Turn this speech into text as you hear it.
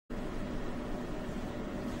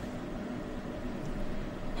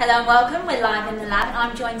Hello and welcome, we're live in the lab and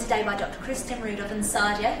I'm joined today by Dr. Rudolph and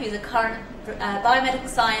Sadia, who's a current Biomedical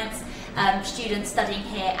Science student studying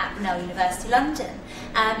here at Brunel University, London.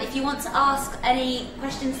 If you want to ask any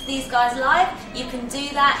questions to these guys live, you can do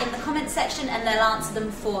that in the comments section and they'll answer them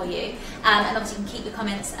for you. And obviously you can keep your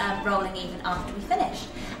comments rolling even after we finish.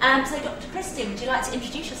 So Dr. Christian, would you like to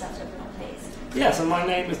introduce yourself to everyone, please? Yeah, so my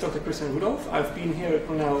name is Dr. Rudolph. I've been here at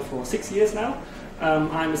Brunel for 6 years now.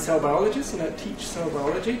 I'm a cell biologist and I teach cell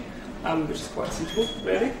biology, which is quite suitable,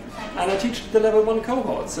 really. And I teach the level 1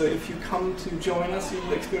 cohort, so if you come to join us, you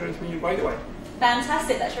will experience me right away.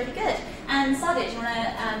 Fantastic, that's really good. And Sadia, do you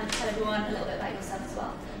want to tell everyone a little bit about yourself as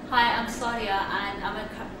well? Hi, I'm Sadia and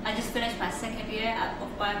I just finished my second year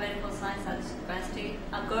of Biomedical Sciences at this university.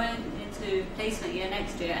 I'm going into placement year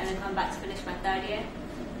next year and then come back to finish my third year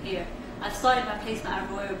here. I've started my placement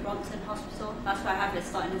at Royal Brompton Hospital. That's where I have it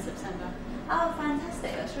starting in September. Oh,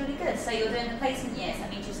 fantastic, that's really good. So you're doing the placement year, so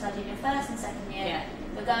that means you're studying your first and second year. Yeah.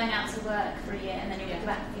 You're going out to work for a year and then you'll go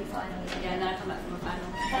back for your final year. Yeah, and then I come back for my final.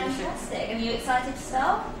 Fantastic. And are you excited to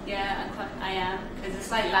start? Yeah, I am, because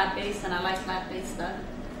it's like lab-based and I like lab-based stuff.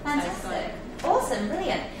 Fantastic. Awesome,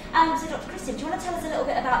 brilliant. So Dr. Christian, do you want to tell us a little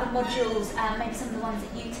bit about the modules, maybe some of the ones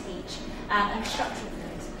that you teach, and the structure of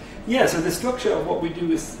those? Yeah, so the structure of what we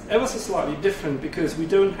do is ever so slightly different because we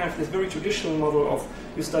don't have this very traditional model of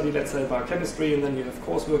you study, let's say, biochemistry and then you have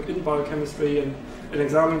coursework in biochemistry and an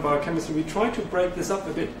exam in biochemistry. We try to break this up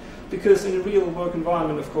a bit because in a real work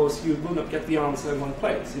environment, of course, you will not get the answer in one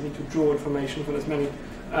place. You need to draw information from as many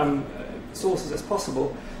sources as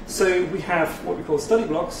possible. So we have what we call study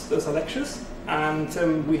blocks, those are lectures,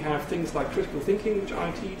 and we have things like critical thinking, which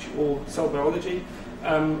I teach, or cell biology,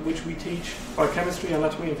 which we teach, biochemistry,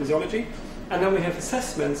 anatomy and physiology. And then we have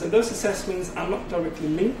assessments, and those assessments are not directly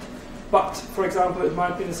linked, but for example it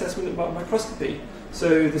might be an assessment about microscopy.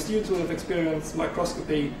 So the students will have experienced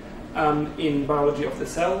microscopy in biology of the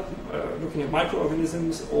cell, looking at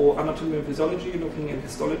microorganisms, or anatomy and physiology, looking at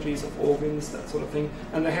histologies of organs, that sort of thing,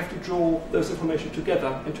 and they have to draw those information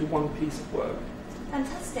together into one piece of work.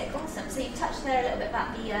 Fantastic, awesome. So you've touched there a little bit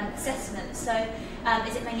about the assessment. So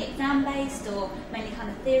is it mainly exam-based or mainly kind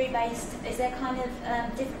of theory-based? Is there kind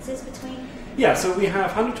of differences between? Yeah, so we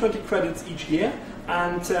have 120 credits each year,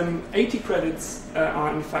 and 80 credits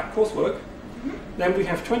are in fact coursework. Then we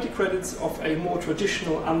have 20 credits of a more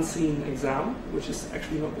traditional unseen exam, which is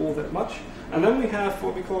actually not all that much. And then we have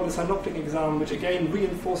what we call a synoptic exam, which again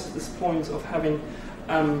reinforces this point of having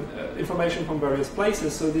information from various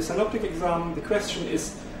places. So the synoptic exam, the question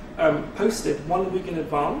is posted 1 week in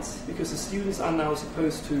advance because the students are now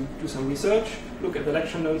supposed to do some research, look at the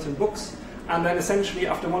lecture notes and books, and then essentially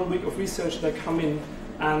after 1 week of research they come in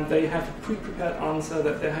and they have a pre-prepared answer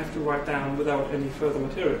that they have to write down without any further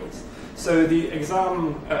materials. So the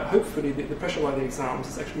exam, hopefully the pressure by the exams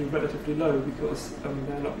is actually relatively low because there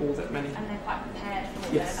are not all that many. And they're quite prepared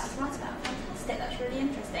for yes. That's right about. Fantastic, that's really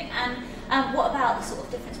interesting. And what about the sort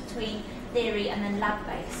of difference between theory and then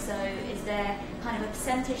lab-based? So is there kind of a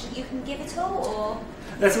percentage that you can give at all, or?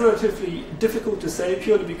 That's relatively difficult to say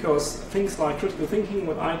purely because things like critical thinking,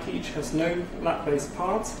 what I teach, has no lab-based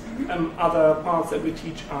parts. Other parts that we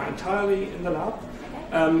teach are entirely in the lab.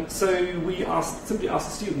 So we simply asked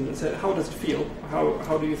the student and said, how does it feel?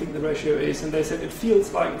 How do you think the ratio is? And they said, it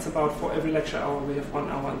feels like it's about for every lecture hour we have 1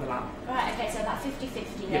 hour in the lab. Right, okay, so about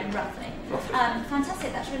 50-50 then, roughly.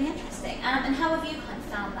 Fantastic, that's really interesting. And how have you kind of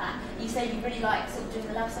found that? You say you really like sort of doing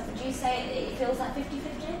the lab stuff. Would you say it feels like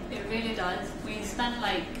 50-50? It really does. We spend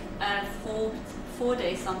like 4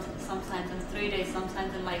 days sometimes and 3 days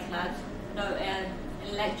sometimes in like labs. No,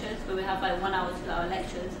 in lectures, where we have like 1 hour to our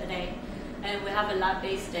lectures a day. And we have a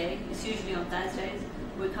lab-based day. It's usually on Thursdays.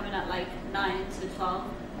 We're coming at like 9 to 12.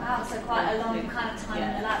 Wow, so quite a long kind of time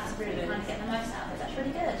in the lab to really kind of get the most out of it. That's really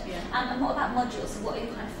good. Yeah. And what about modules? So what are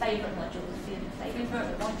your kind of favourite modules?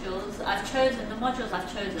 Favourite modules? The modules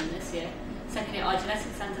I've chosen this year, second year, are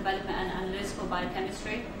genetics and development and analytical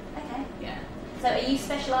biochemistry. Okay. Yeah. So are you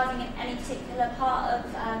specialising in any particular part of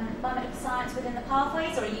biomedical science within the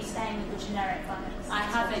pathways, or are you staying with the generic biomedical science?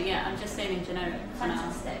 I haven't yet, I'm just staying in generic for now.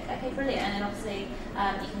 Fantastic. Okay, brilliant. And then obviously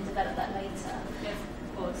you can develop that later. Yeah,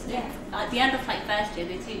 of course. Yeah. At the end of like first year,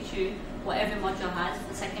 they teach you what every module has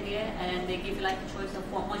for second year, and they give you like a choice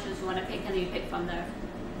of what modules you want to pick, and then you pick from there.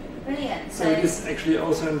 Brilliant. So it is actually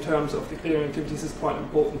also in terms of the clearing activities, it's quite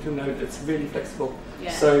important to note it's really flexible.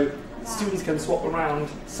 Yeah. So students can swap around.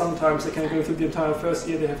 Sometimes they can go through the entire first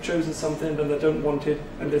year, they have chosen something, then they don't want it,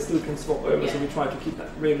 and they still can swap over. Yeah. So we try to keep that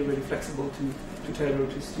really, really flexible to tailor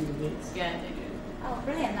to student needs. Yeah, they do. Oh,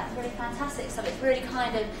 brilliant. That's really fantastic. So it's really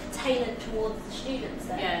kind of tailored towards the students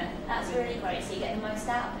then. Yeah. That's really great, so you get the most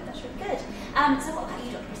out of it. That's really good. So what about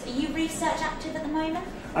you, Dr. Chris? Are you research active at the moment?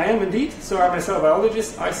 I am indeed. So I'm a cell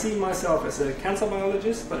biologist. I see myself as a cancer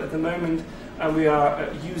biologist, but at the moment we are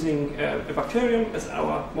using a bacterium as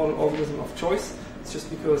our model organism of choice. It's just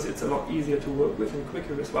because it's a lot easier to work with and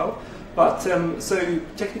quicker as well. But so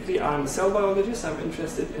technically I'm a cell biologist. I'm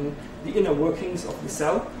interested in the inner workings of the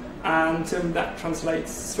cell. And that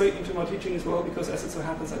translates straight into my teaching as well, because as it so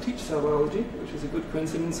happens I teach cell biology, which is a good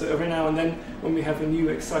coincidence. So every now and then when we have a new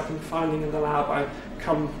exciting finding in the lab, I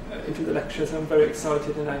come into the lectures. I'm very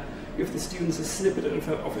excited and I give the students a snippet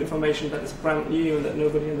of information that is brand new and that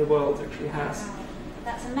nobody in the world actually has. Wow.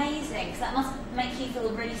 That's amazing, because that must make you feel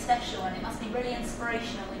really special, and it must be really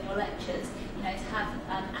inspirational in your lectures, you know, to have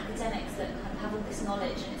academics that kind of have all this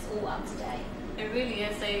knowledge and it's all up to date. It really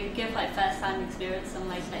is. They give like first-hand experience on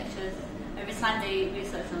like lectures. Every time they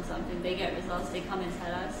research on something, they get results. They come and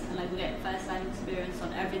tell us, and like we get first-hand experience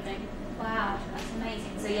on everything. Wow, that's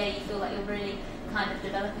amazing. So yeah, you feel like you're really kind of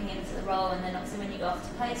developing into the role, and then obviously when you go off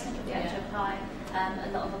to placement, you'll be able to apply a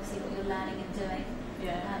lot of obviously what you're learning and doing.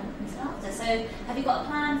 After. So have you got a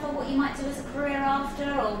plan for what you might do as a career after,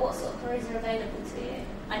 or what sort of careers are available to you?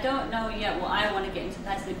 I don't know yet what I want to get into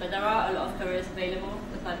personally, but there are a lot of careers available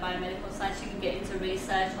with like biomedical science. You can get into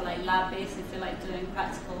research or like lab-based if you're like doing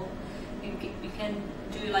practical. You can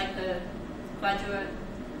do like a graduate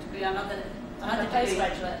degree, another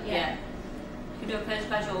postgraduate. Yeah. You can do a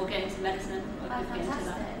postgraduate or get into medicine. Or Oh, get into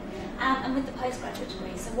fantastic. that. And with the postgraduate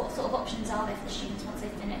degree, so what sort of options are there for the students once they've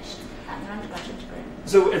finished their undergraduate degree?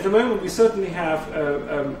 So at the moment we certainly have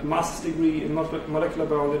a master's degree in molecular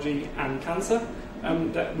biology and cancer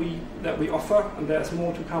that we offer, and there's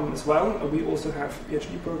more to come as well. We also have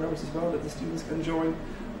PhD programs as well that the students can join.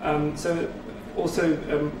 So also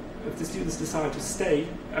if the students decide to stay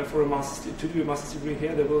for to do a master's degree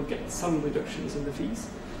here, they will get some reductions in the fees.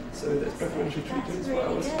 So there's preferential treatment for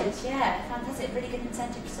our students. Yeah, fantastic. Really good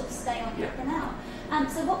incentive to sort of stay on here at Brunel.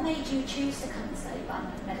 So what made you choose to come and study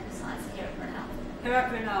biomedical science here at Brunel? Here at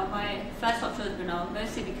Brunel, my first option was Brunel,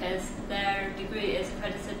 mostly because their degree is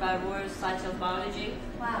accredited by Royal Society of Biology.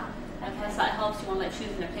 Wow. Okay, so that helps you on like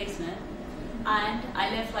choosing a placement. And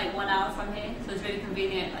I live like 1 hour from here, so it's really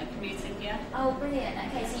convenient like commuting here. Oh, brilliant.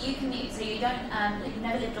 Okay, so you commute, so you don't, you've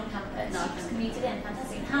never lived on campus, No, you just commuted in.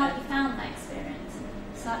 Fantastic. And how have you found that experience?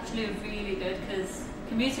 It's actually really good because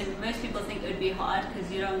commuting, most people think it would be hard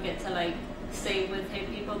because you don't get to like stay with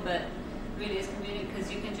people, but really it's convenient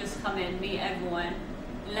because you can just come in, meet everyone,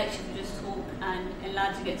 in lecture you just talk, and in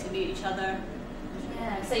labs you get to meet each other.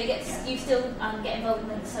 Yeah, so you still get involved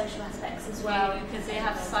in the social aspects as well. Because they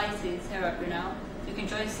have societies here at Brunel. You can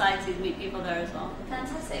join societies, meet people there as well.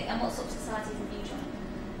 Fantastic. And what sort of societies have you joined?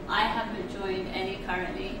 I haven't joined any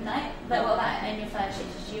currently. No? But what about in your first year?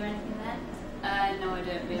 Did you do anything there? No, I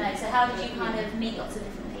don't really. No, so how did you kind of meet lots of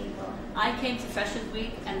different people? I came to Freshers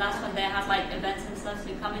Week, and that's when they have like events and stuff. So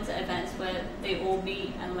you come into events where they all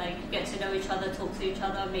meet and like get to know each other, talk to each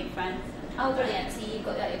other, make friends. Oh, brilliant. So you've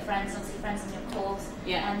got your friends, obviously friends in your course, that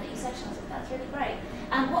you socialise with. That's really great.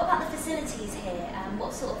 What about the facilities here?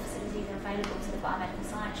 What sort of facilities are available to the biomedical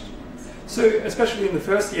science students? So especially in the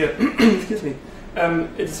first year, excuse me,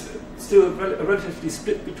 it's still relatively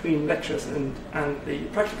split between lectures and the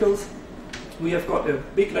practicals. We have got a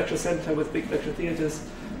big lecture centre with big lecture theatres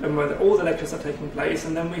where all the lectures are taking place,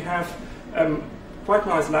 and then we have quite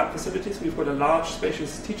nice lab facilities. We've got a large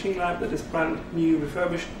spacious teaching lab that is brand new,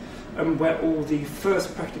 refurbished, where all the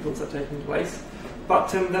first practicals are taking place. But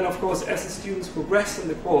then of course as the students progress in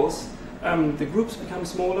the course, the groups become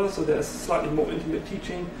smaller, so there's slightly more intimate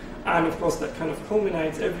teaching, and of course that kind of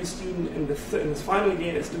culminates. Every student in this final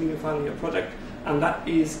year is doing a final year project, and that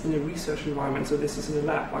is in a research environment. So this is in a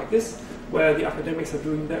lab like this, where the academics are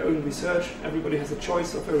doing their own research. Everybody has a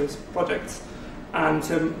choice of various projects, and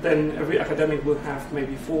then every academic will have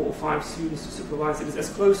maybe 4 or 5 students to supervise. It is as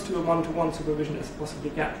close to a one-to-one supervision as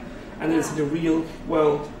possibly get, and it's in a real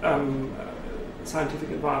world scientific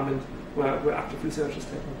environment where active research is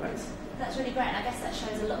taking place. That's really great, and I guess that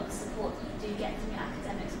shows a lot of support that you do get from your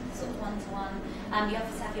academics, sort of one-to-one. You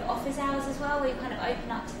obviously have your office hours as well, where you kind of open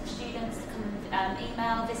up to the students to come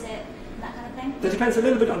email, visit, that kind of thing? That depends a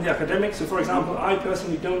little bit on the academic. So for example, I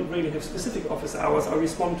personally don't really have specific office hours. I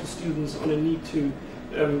respond to students on a need to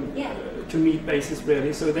meet basis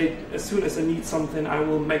really. So as soon as they need something, I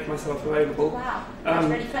will make myself available. Wow, that's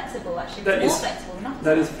really flexible actually. It's more flexible than office.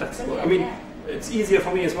 That is flexible. I mean, it's easier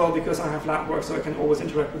for me as well because I have lab work, so I can always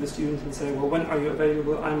interact with the students and say, well, when are you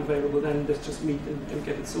available? I'm available, then let's just meet and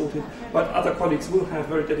get it sorted. But other colleagues will have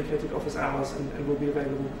very dedicated office hours and will be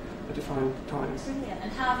available at defined times. Brilliant.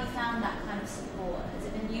 And how have you found that kind of support? Has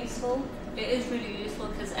it been useful? It is really useful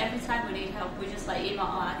because every time we need help, we just like email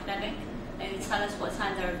our academic and they tell us what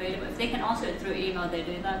time they're available. If they can answer it through email, they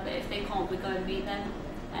do that. But if they can't, we go and meet them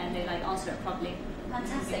and they like answer it properly.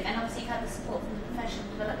 Fantastic. And obviously you've had the support from the Professional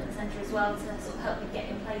Development Centre as well to sort of help you get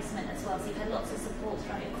your placement as well. So you've had lots of support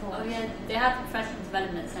throughout your course. Oh yeah, they have the Professional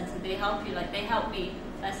Development Centre. They help you. Like they helped me.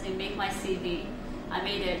 First thing, make my CV. I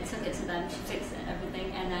made it, took it to them. She fixed it and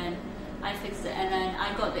everything, and then I fixed it, and then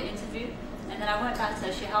I got the interview. And then I went back to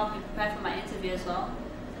her, she helped me prepare for my interview as well.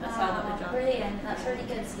 That's how I got the job. Brilliant, that's really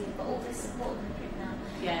good. So you've got all this support in the group now.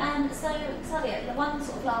 Yeah. So, Sadia, the one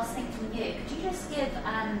sort of last thing from you, could you just give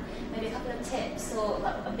maybe a couple of tips or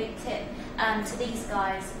like a big tip to these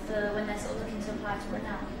guys for when they're sort of looking to apply to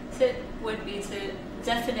Brunel? Tip would be to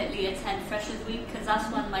definitely attend Freshers Week because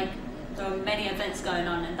that's when like there are many events going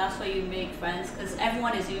on and that's where you make friends because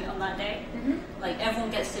everyone is you on that day. Like everyone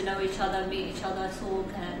gets to know each other, meet each other,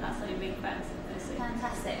 talk, and that's how you make friends. Basically.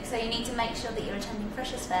 Fantastic. So you need to make sure that you're attending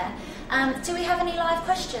Freshers Fair. Do we have any live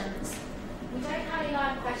questions? We don't have any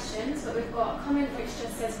live questions, but we've got a comment which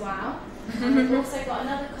just says wow. And we've also got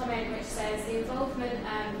another comment which says the involvement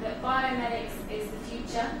that biomedics is the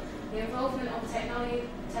future. The involvement of technology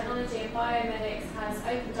and biomedics has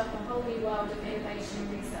opened up a whole new world of innovation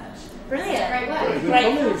and research. Brilliant. Great work.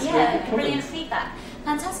 Great, brilliant feedback.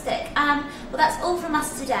 Fantastic. Well, that's all from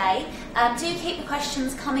us today. Do keep the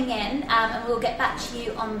questions coming in and we'll get back to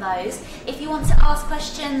you on those. If you want to ask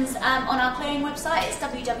questions on our clearing website, it's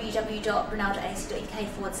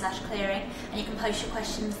www.brunel.ac.uk/clearing and you can post your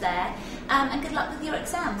questions there. And good luck with your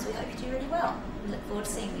exams. We hope you do really well. We look forward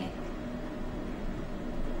to seeing you.